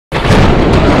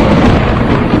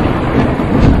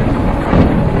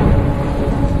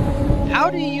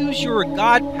Use your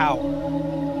God power.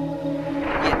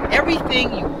 Get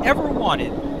everything you ever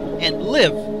wanted and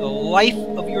live the life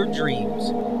of your dreams.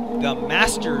 The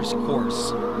Master's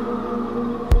Course.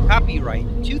 Copyright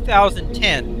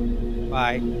 2010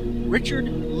 by Richard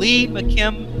Lee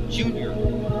McKim Jr.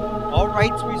 All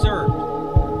rights reserved.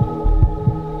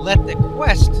 Let the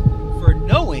quest for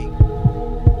knowing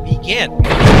begin.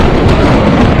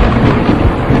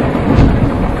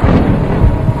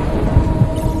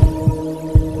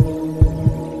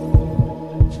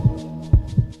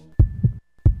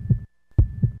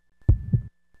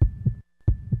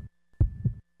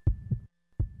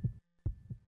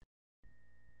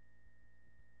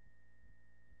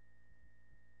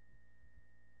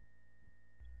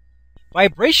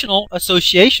 Vibrational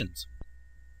associations.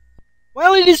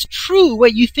 While it is true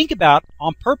what you think about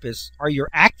on purpose are your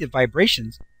active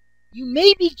vibrations, you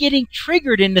may be getting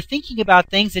triggered into thinking about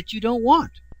things that you don't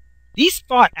want. These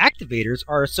thought activators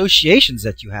are associations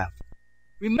that you have.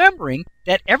 Remembering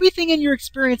that everything in your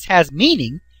experience has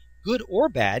meaning, good or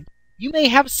bad, you may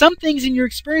have some things in your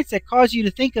experience that cause you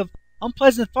to think of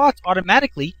unpleasant thoughts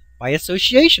automatically by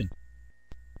association.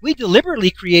 We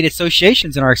deliberately create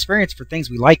associations in our experience for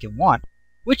things we like and want,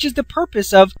 which is the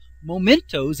purpose of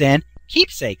mementos and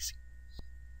keepsakes.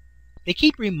 They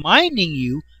keep reminding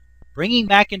you, bringing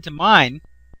back into mind,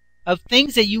 of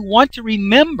things that you want to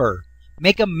remember.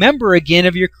 Make a member again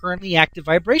of your currently active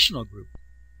vibrational group.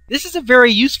 This is a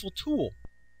very useful tool.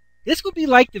 This would be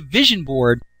like the vision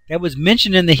board that was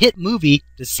mentioned in the hit movie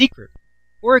The Secret,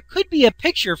 or it could be a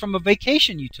picture from a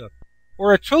vacation you took,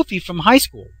 or a trophy from high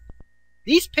school.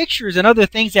 These pictures and other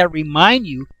things that remind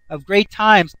you of great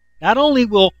times not only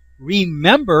will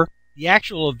remember the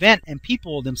actual event and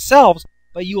people themselves,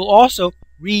 but you will also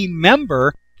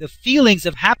remember the feelings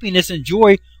of happiness and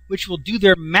joy which will do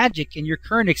their magic in your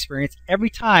current experience every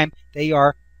time they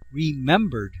are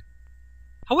remembered.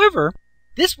 However,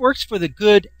 this works for the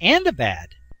good and the bad.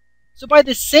 So by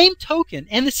the same token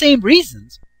and the same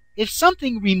reasons, if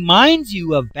something reminds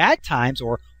you of bad times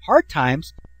or hard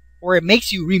times, or it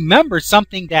makes you remember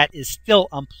something that is still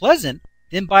unpleasant,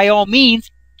 then by all means,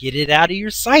 get it out of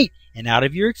your sight and out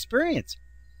of your experience.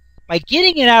 By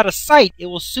getting it out of sight, it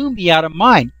will soon be out of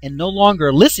mind and no longer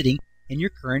eliciting in your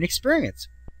current experience.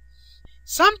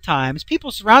 Sometimes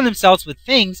people surround themselves with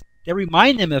things that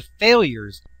remind them of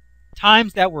failures,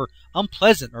 times that were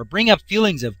unpleasant, or bring up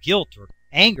feelings of guilt or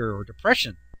anger or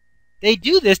depression. They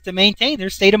do this to maintain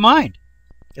their state of mind.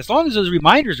 As long as those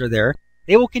reminders are there,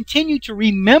 they will continue to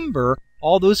remember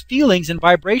all those feelings and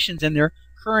vibrations in their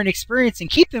current experience and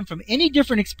keep them from any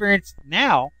different experience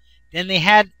now than they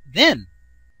had then.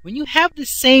 When you have the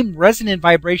same resonant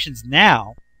vibrations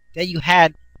now that you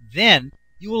had then,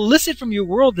 you will elicit from your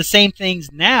world the same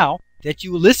things now that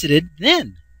you elicited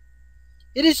then.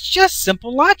 It is just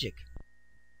simple logic.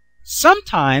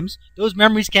 Sometimes those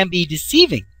memories can be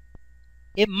deceiving.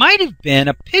 It might have been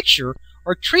a picture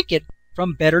or trinket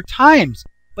from better times,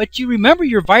 but you remember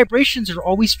your vibrations are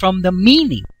always from the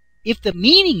meaning. If the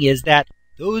meaning is that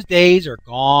those days are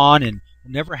gone and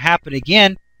will never happen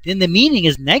again, then the meaning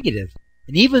is negative.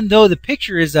 And even though the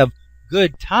picture is of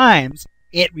good times,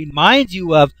 it reminds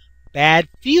you of bad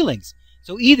feelings.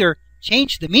 So either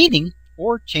change the meaning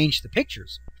or change the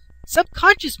pictures.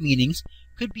 Subconscious meanings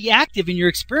could be active in your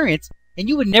experience and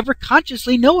you would never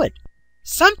consciously know it.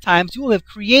 Sometimes you will have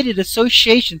created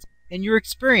associations in your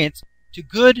experience to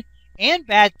good and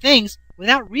bad things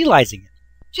without realizing it.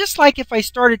 Just like if I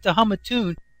started to hum a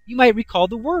tune, you might recall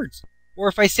the words. Or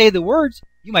if I say the words,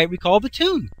 you might recall the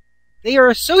tune. They are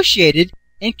associated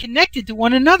and connected to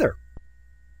one another.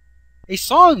 A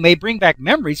song may bring back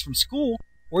memories from school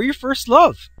or your first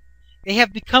love. They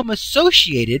have become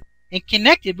associated and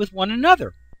connected with one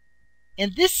another.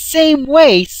 In this same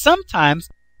way, sometimes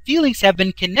feelings have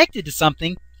been connected to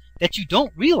something that you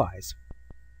don't realize.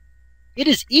 It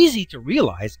is easy to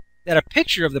realize that a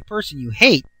picture of the person you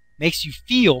hate makes you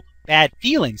feel bad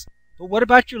feelings, but what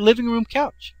about your living room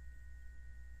couch?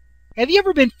 Have you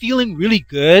ever been feeling really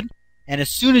good, and as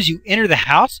soon as you enter the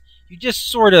house, you just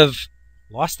sort of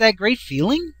lost that great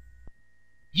feeling?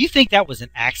 You think that was an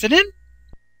accident?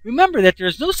 Remember that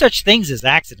there's no such things as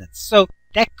accidents, so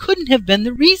that couldn't have been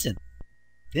the reason.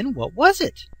 Then what was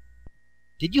it?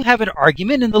 Did you have an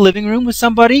argument in the living room with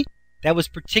somebody that was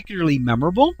particularly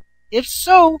memorable? If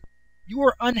so,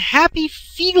 your unhappy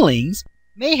feelings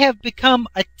may have become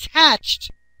attached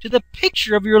to the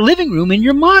picture of your living room in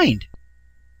your mind.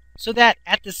 So that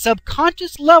at the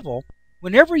subconscious level,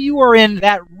 whenever you are in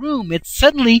that room, it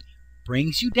suddenly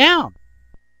brings you down.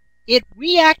 It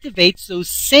reactivates those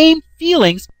same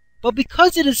feelings, but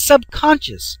because it is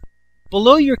subconscious,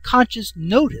 below your conscious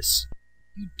notice,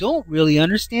 you don't really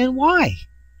understand why.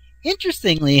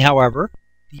 Interestingly, however,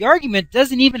 the argument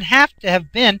doesn't even have to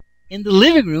have been in the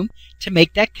living room to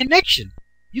make that connection.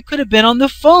 You could have been on the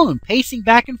phone, pacing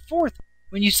back and forth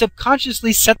when you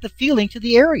subconsciously set the feeling to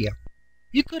the area.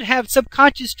 You could have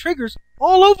subconscious triggers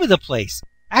all over the place,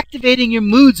 activating your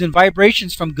moods and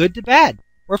vibrations from good to bad,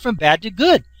 or from bad to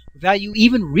good, without you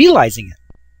even realizing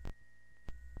it.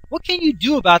 What can you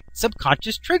do about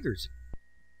subconscious triggers?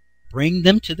 Bring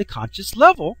them to the conscious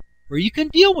level where you can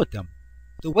deal with them.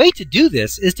 The way to do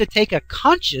this is to take a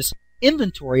conscious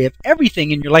inventory of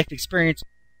everything in your life experience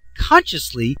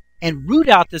consciously and root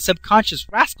out the subconscious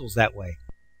rascals that way.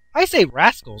 I say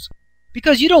rascals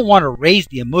because you don't want to raise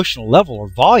the emotional level or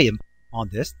volume on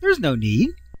this. There's no need.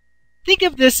 Think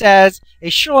of this as a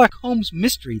Sherlock Holmes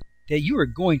mystery that you are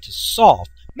going to solve.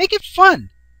 Make it fun.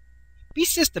 Be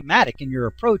systematic in your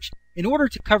approach in order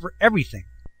to cover everything.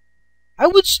 I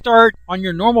would start on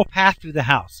your normal path through the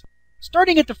house,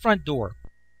 starting at the front door.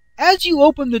 As you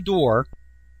open the door,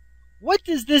 what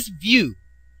does this view,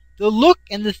 the look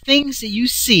and the things that you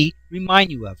see,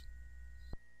 remind you of?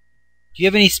 Do you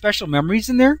have any special memories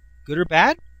in there, good or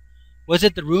bad? Was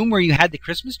it the room where you had the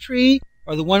Christmas tree,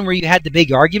 or the one where you had the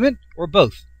big argument, or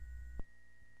both?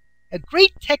 A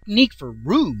great technique for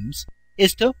rooms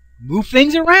is to move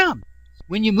things around.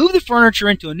 When you move the furniture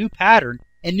into a new pattern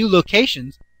and new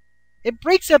locations, it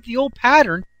breaks up the old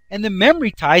pattern and the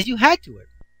memory ties you had to it.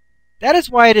 That is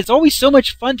why it is always so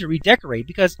much fun to redecorate,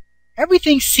 because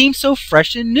everything seems so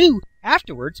fresh and new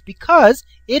afterwards, because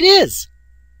it is.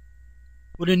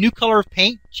 Would a new color of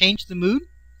paint change the mood?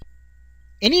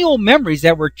 Any old memories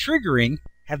that were triggering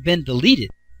have been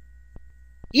deleted.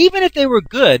 Even if they were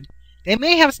good, they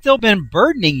may have still been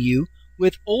burdening you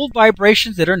with old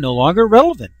vibrations that are no longer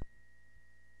relevant.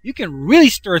 You can really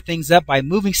stir things up by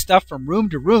moving stuff from room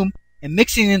to room and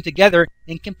mixing them together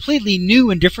in completely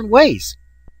new and different ways.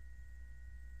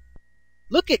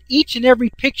 Look at each and every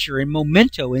picture and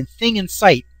memento and thing in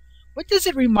sight. What does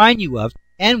it remind you of,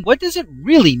 and what does it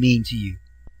really mean to you?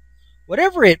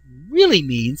 Whatever it really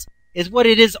means is what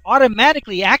it is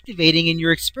automatically activating in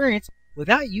your experience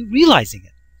without you realizing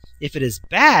it. If it is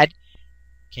bad,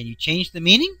 can you change the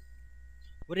meaning?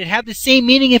 Would it have the same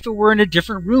meaning if it were in a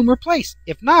different room or place?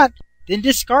 If not, then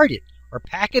discard it or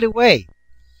pack it away.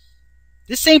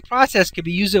 This same process could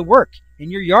be used at work,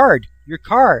 in your yard, your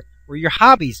car, or your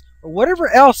hobbies, or whatever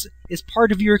else is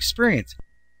part of your experience.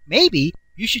 Maybe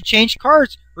you should change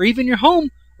cars, or even your home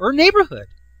or neighborhood.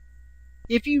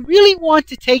 If you really want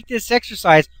to take this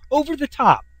exercise over the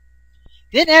top,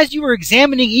 then as you are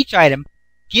examining each item,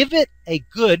 give it a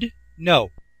good,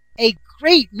 no, a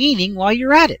great meaning while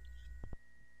you're at it.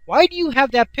 Why do you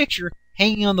have that picture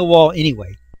hanging on the wall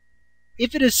anyway?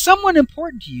 If it is someone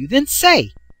important to you, then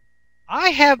say, I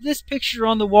have this picture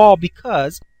on the wall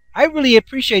because I really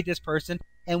appreciate this person,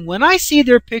 and when I see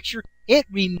their picture, it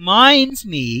reminds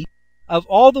me of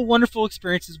all the wonderful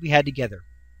experiences we had together.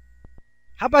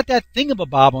 How about that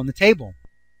thingamabob on the table?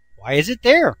 Why is it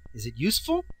there? Is it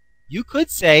useful? You could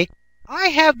say, I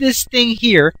have this thing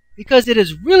here because it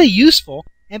is really useful,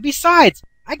 and besides,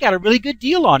 I got a really good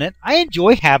deal on it. I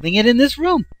enjoy having it in this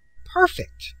room.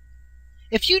 Perfect.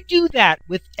 If you do that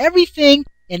with everything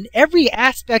in every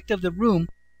aspect of the room,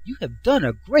 you have done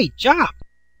a great job.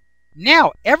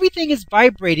 Now everything is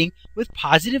vibrating with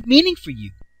positive meaning for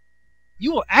you.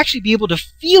 You will actually be able to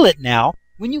feel it now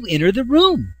when you enter the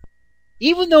room.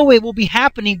 Even though it will be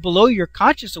happening below your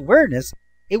conscious awareness,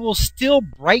 it will still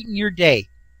brighten your day.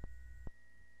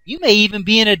 You may even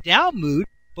be in a down mood,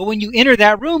 but when you enter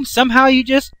that room, somehow you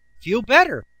just feel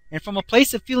better. And from a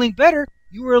place of feeling better,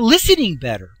 you are eliciting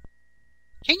better.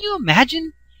 Can you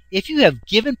imagine if you have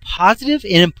given positive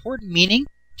and important meaning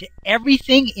to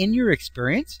everything in your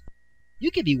experience? You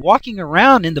could be walking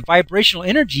around in the vibrational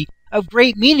energy of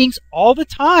great meanings all the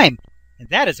time, and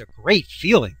that is a great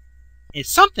feeling. If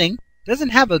something doesn't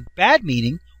have a bad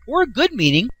meaning or a good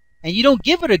meaning, and you don't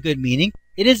give it a good meaning,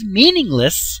 it is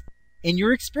meaningless in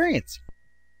your experience.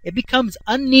 It becomes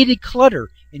unneeded clutter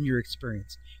in your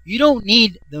experience. You don't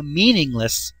need the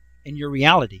meaningless in your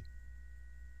reality.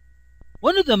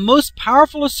 One of the most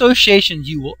powerful associations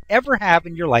you will ever have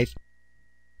in your life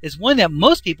is one that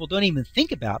most people don't even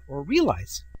think about or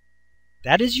realize.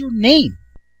 That is your name.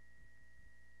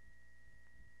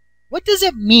 What does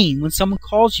it mean when someone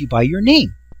calls you by your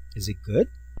name? Is it good?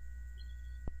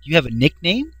 Do you have a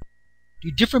nickname? Do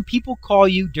different people call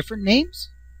you different names?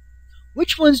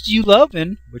 Which ones do you love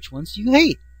and which ones do you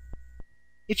hate?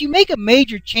 If you make a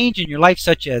major change in your life,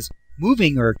 such as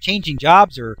moving or changing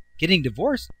jobs or getting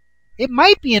divorced, it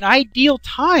might be an ideal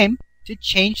time to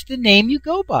change the name you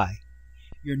go by.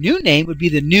 Your new name would be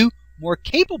the new, more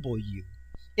capable you.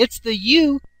 It's the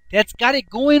you that's got it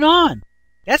going on.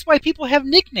 That's why people have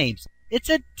nicknames. It's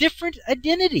a different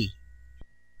identity.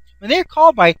 When they're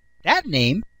called by that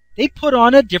name, they put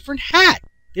on a different hat.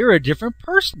 They're a different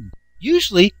person,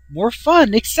 usually more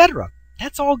fun, etc.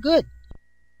 That's all good.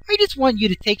 I just want you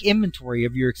to take inventory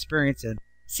of your experience and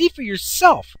see for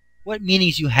yourself what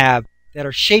meanings you have that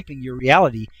are shaping your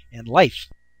reality and life.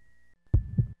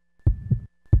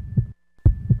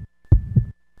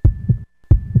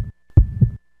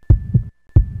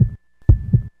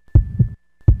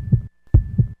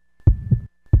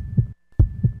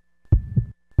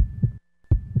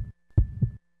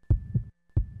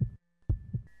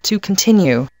 To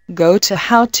continue, go to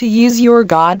How to Use Your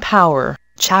God Power,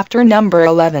 chapter number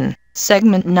 11,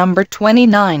 segment number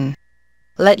 29.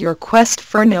 Let your quest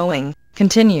for knowing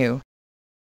continue.